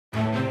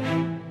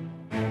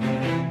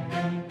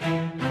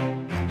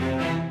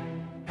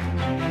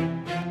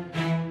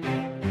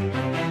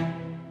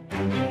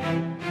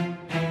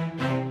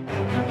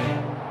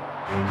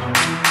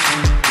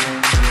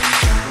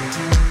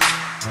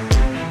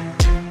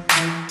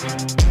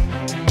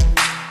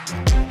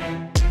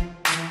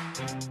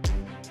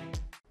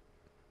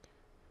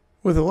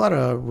With a lot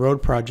of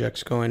road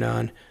projects going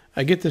on,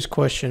 I get this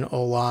question a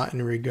lot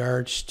in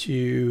regards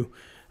to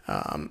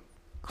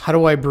how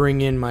do I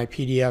bring in my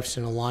PDFs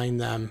and align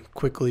them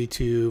quickly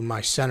to my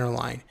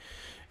Centerline.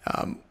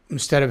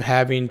 Instead of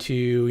having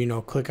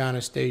to, click on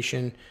a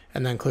station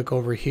and then click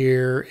over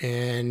here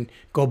and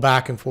go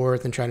back and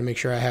forth and try to make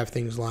sure I have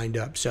things lined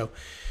up. So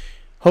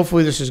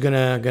hopefully this is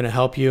gonna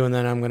help you, and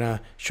then I'm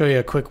gonna show you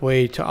a quick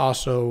way to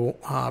also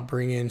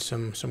bring in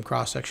some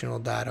cross-sectional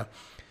data.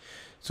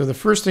 So the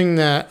first thing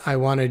that I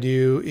want to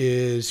do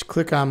is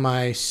click on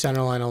my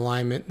Centerline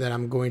alignment that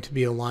I'm going to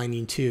be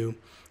aligning to.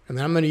 And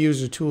then I'm going to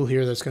use a tool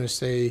here that's going to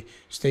say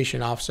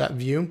Station Offset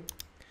View.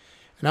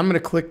 And I'm going to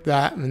click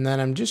that, and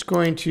then I'm just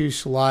going to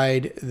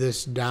slide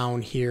this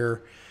down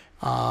here.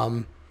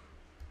 I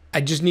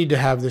just need to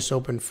have this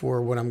open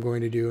for what I'm going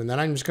to do, and then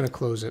I'm just going to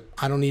close it.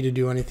 I don't need to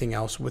do anything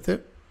else with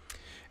it.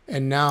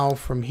 And now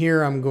from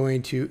here, I'm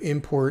going to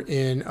import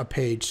in a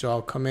page. So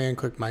I'll come in,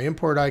 click my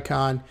import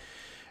icon,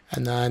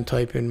 and then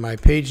type in my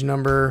page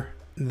number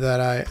that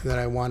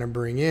I want to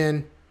bring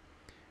in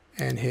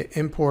and hit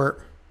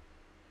import.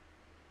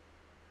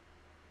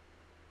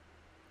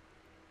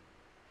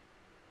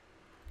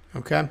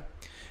 Okay.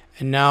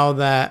 And now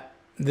that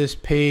this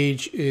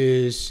page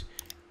is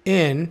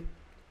in,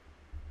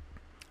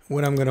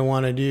 what I'm going to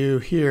want to do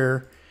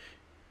here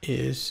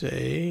is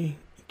say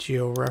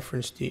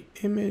georeference the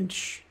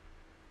image.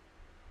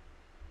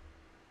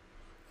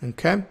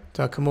 Okay.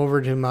 So I'll come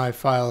over to my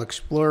file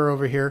explorer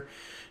over here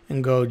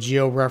and go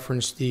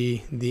georeference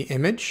the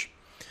image.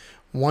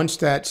 Once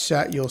that's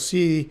set, you'll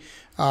see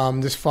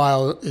this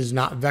file is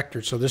not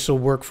vectored. So this will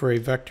work for a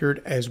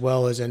vectored as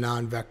well as a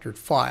non-vectored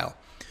file.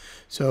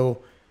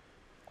 So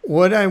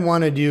what I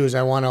want to do is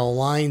I want to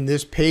align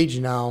this page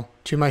now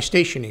to my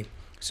stationing.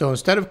 So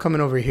instead of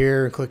coming over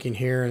here and clicking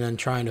here and then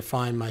trying to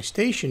find my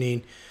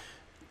stationing,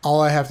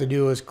 all I have to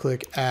do is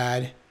click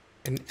add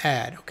and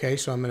add. Okay,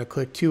 so I'm going to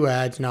click two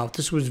adds. Now if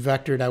this was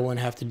vectored, I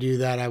wouldn't have to do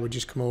that. I would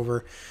just come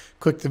over,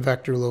 click the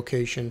vector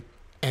location,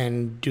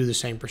 and do the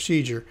same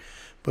procedure.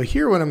 But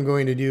here what I'm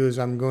going to do is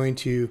I'm going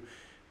to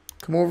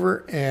come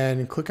over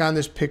and click on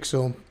this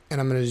pixel, and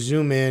I'm going to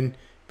zoom in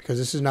because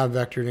this is not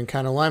vectored and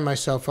kind of line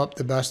myself up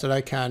the best that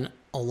I can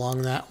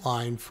along that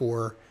line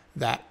for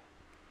that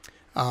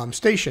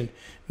station.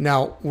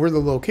 Now where the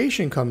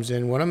location comes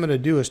in, what I'm going to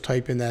do is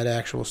type in that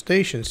actual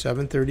station,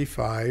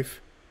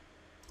 735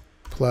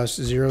 plus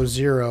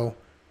 00,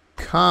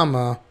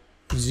 comma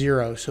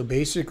 0. So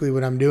basically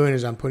what I'm doing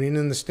is I'm putting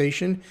in the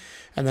station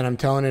and then I'm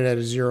telling it at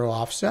a 0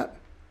 offset.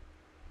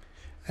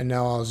 And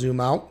now I'll zoom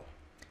out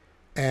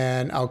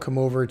and I'll come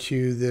over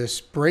to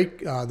this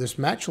this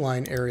match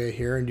line area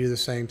here and do the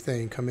same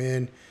thing. Come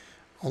in,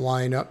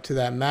 align up to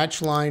that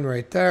match line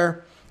right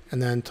there,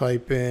 and then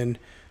type in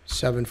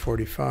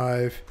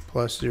 745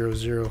 plus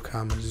 00,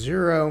 comma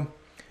 0.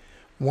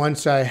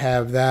 Once I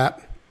have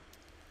that,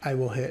 I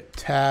will hit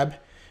tab,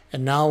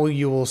 and now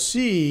you will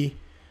see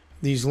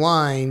these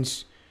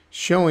lines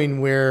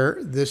showing where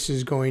this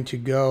is going to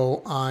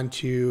go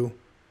onto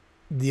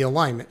the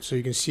alignment. So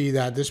you can see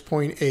that this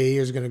point A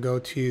is going to go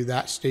to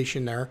that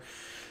station there.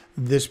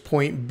 This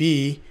point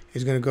B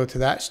is going to go to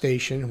that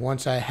station.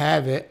 Once I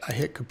have it, I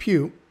hit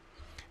compute,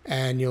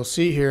 and you'll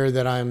see here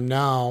that I'm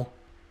now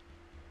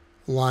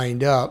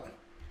lined up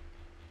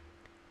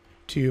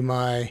to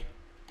my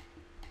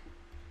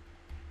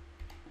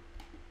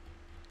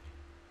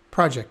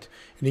project.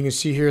 And you can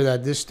see here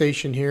that this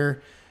station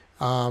here,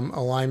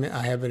 alignment,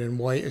 I have it in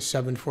white, is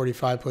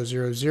 745 plus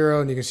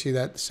 00, and you can see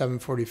that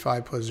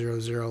 745 plus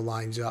 00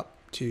 lines up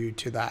to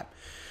that.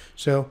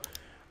 So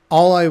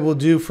all I will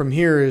do from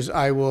here is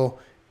I will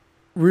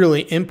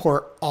really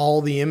import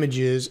all the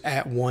images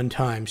at one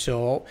time.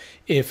 So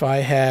if I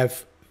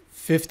have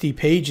 50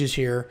 pages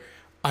here,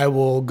 I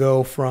will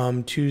go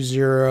from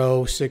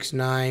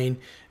 2069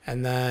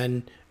 and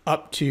then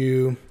up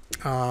to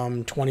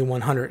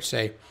 2100,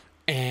 say,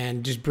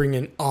 and just bring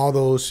in all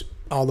those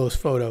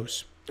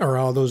photos or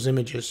all those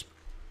images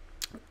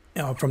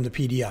from the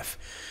PDF.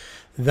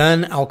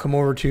 Then I'll come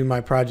over to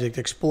my Project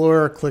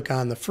Explorer, click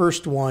on the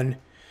first one,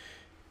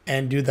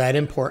 and do that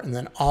import. And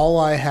then all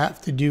I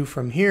have to do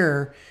from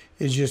here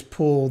is just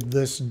pull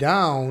this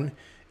down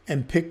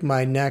and pick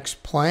my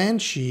next plan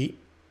sheet,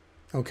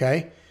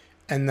 okay,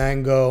 and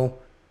then go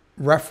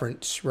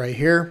reference right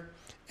here.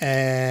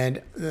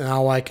 And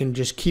now I can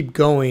just keep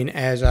going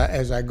as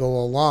I go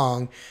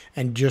along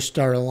and just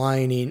start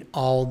aligning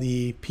all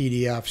the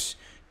PDFs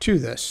to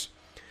this.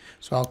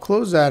 So I'll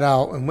close that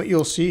out, and what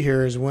you'll see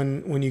here is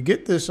when you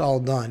get this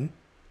all done,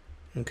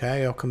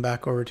 okay, I'll come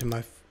back over to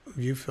my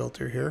view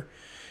filter here,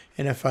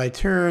 and if I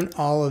turn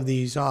all of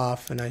these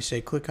off and I say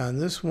click on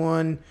this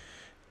one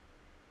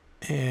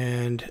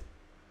and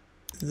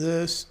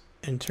this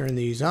and turn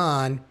these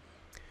on,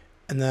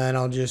 and then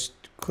I'll just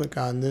click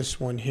on this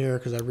one here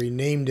because I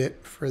renamed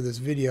it for this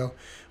video,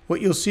 what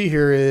you'll see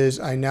here is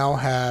I now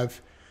have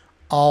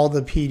all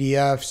the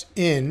PDFs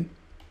in.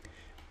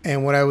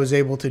 And what I was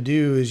able to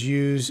do is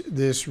use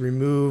this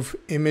remove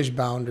image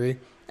boundary,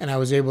 and I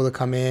was able to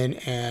come in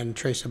and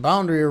trace a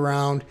boundary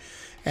around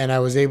and I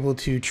was able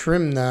to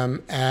trim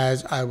them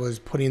as I was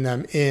putting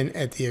them in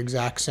at the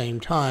exact same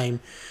time.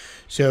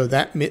 So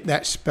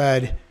that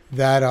sped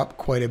that up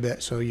quite a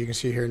bit. So you can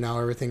see here now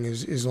everything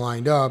is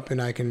lined up,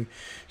 and I can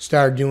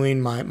start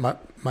doing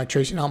my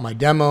tracing out my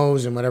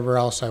demos and whatever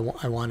else I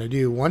want to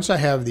do. Once I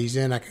have these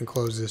in, I can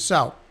close this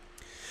out.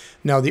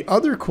 Now the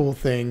other cool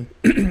thing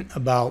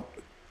about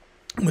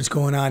what's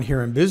going on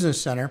here in Business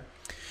Center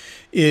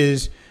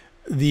is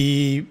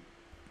the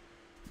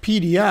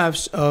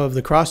PDFs of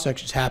the cross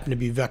sections happen to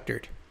be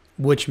vectored,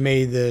 which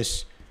made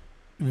this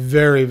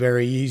very,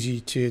 very easy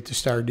to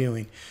start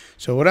doing.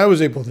 So what I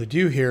was able to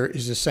do here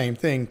is the same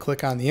thing.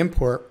 Click on the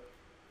import,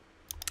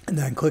 and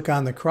then click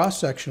on the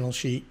cross-sectional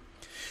sheet,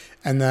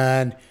 and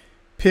then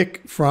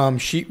pick from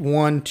sheet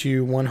 1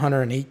 to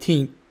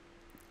 118.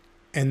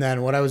 And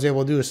then what I was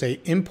able to do is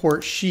say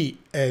import sheet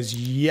as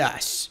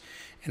yes,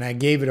 and I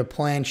gave it a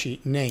plan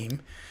sheet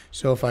name.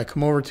 So if I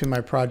come over to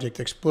my Project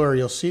Explorer,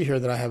 you'll see here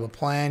that I have a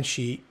plan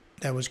sheet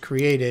that was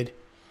created,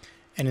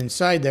 and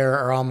inside there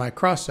are all my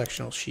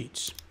cross-sectional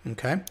sheets.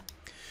 Okay.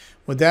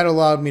 What that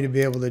allowed me to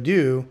be able to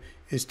do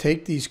is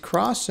take these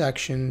cross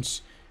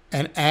sections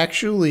and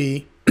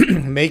actually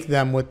make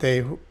them what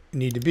they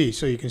need to be.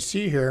 So you can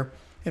see here,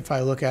 if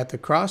I look at the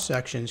cross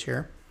sections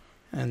here,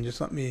 and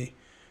just let me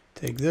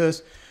take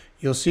this,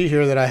 you'll see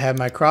here that I have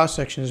my cross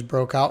sections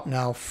broke out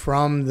now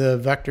from the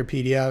vector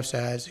PDFs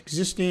as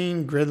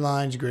existing, grid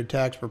lines, grid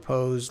text,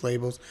 proposed,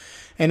 labels.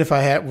 And if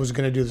I was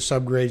going to do the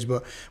subgrades,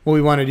 but what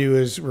we want to do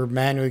is we're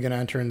manually going to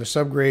enter in the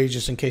subgrades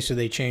just in case if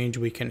they change,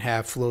 we can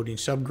have floating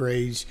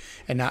subgrades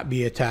and not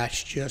be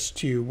attached just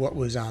to what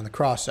was on the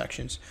cross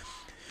sections.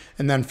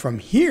 And then from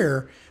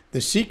here, the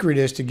secret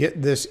is to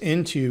get this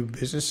into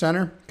Business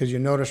Center, because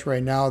you'll notice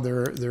right now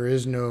there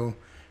is no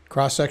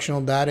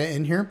cross-sectional data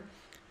in here.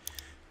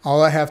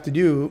 All I have to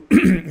do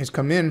is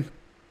come in,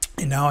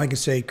 and now I can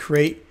say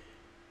create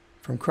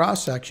from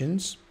cross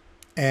sections,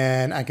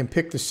 and I can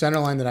pick the center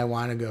line that I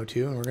want to go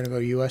to, and we're going to go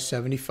US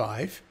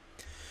 75.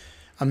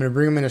 I'm going to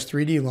bring them in as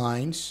 3D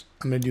lines.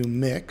 I'm going to do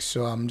mix,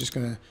 so I'm just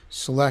going to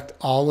select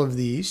all of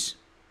these.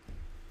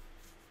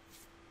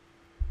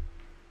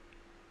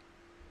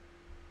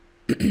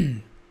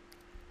 And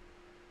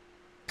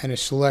it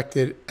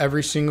selected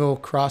every single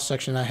cross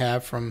section I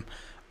have from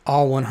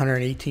all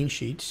 118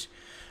 sheets.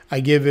 I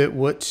give it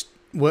what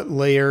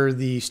layer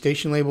the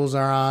station labels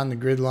are on, the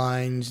grid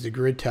lines, the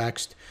grid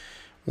text.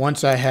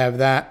 Once I have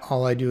that,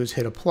 all I do is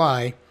hit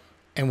apply.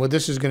 And what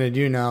this is going to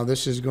do now,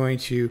 this is going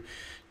to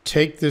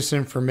take this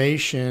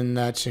information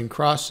that's in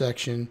cross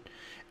section,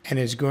 and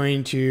it's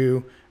going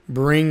to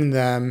bring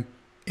them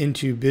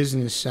into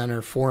Business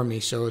Center for me.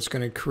 So it's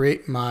going to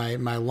create my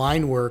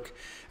line work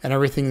and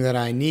everything that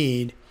I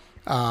need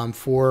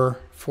for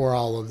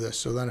all of this.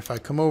 So then if I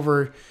come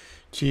over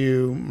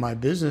to my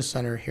Business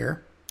Center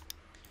here,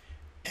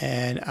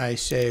 and I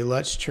say,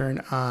 let's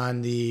turn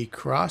on the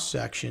cross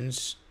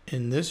sections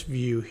in this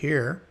view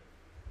here,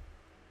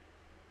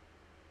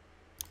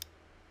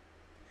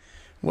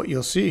 what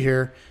you'll see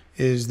here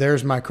is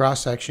there's my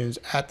cross sections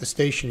at the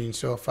stationing.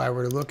 So if I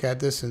were to look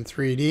at this in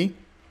 3D,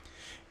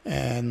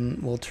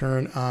 and we'll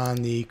turn on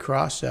the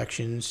cross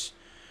sections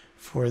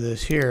for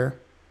this here,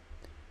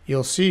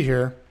 you'll see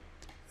here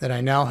that I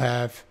now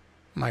have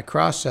my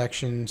cross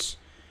sections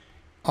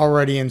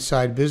already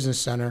inside Business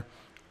Center.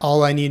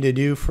 All I need to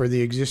do for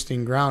the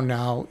existing ground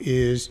now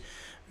is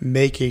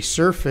make a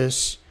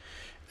surface,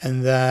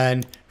 and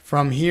then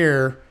from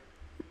here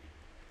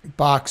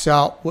box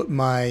out what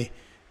my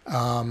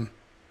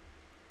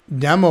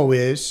demo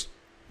is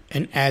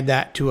and add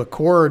that to a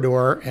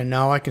corridor, and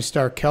now I can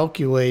start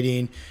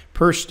calculating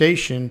per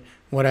station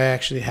what I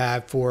actually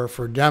have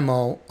for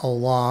demo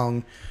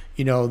along,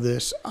 you know,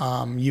 this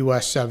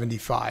US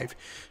 75.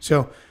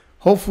 So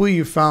hopefully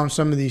you found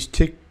some of these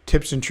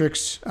tips and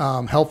tricks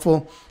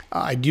helpful.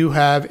 I do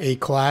have a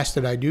class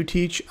that I do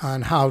teach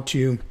on how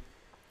to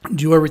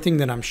do everything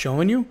that I'm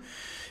showing you.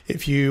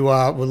 If you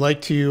would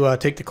like to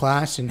take the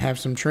class and have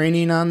some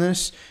training on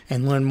this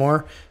and learn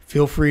more,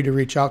 feel free to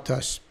reach out to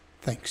us.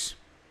 Thanks.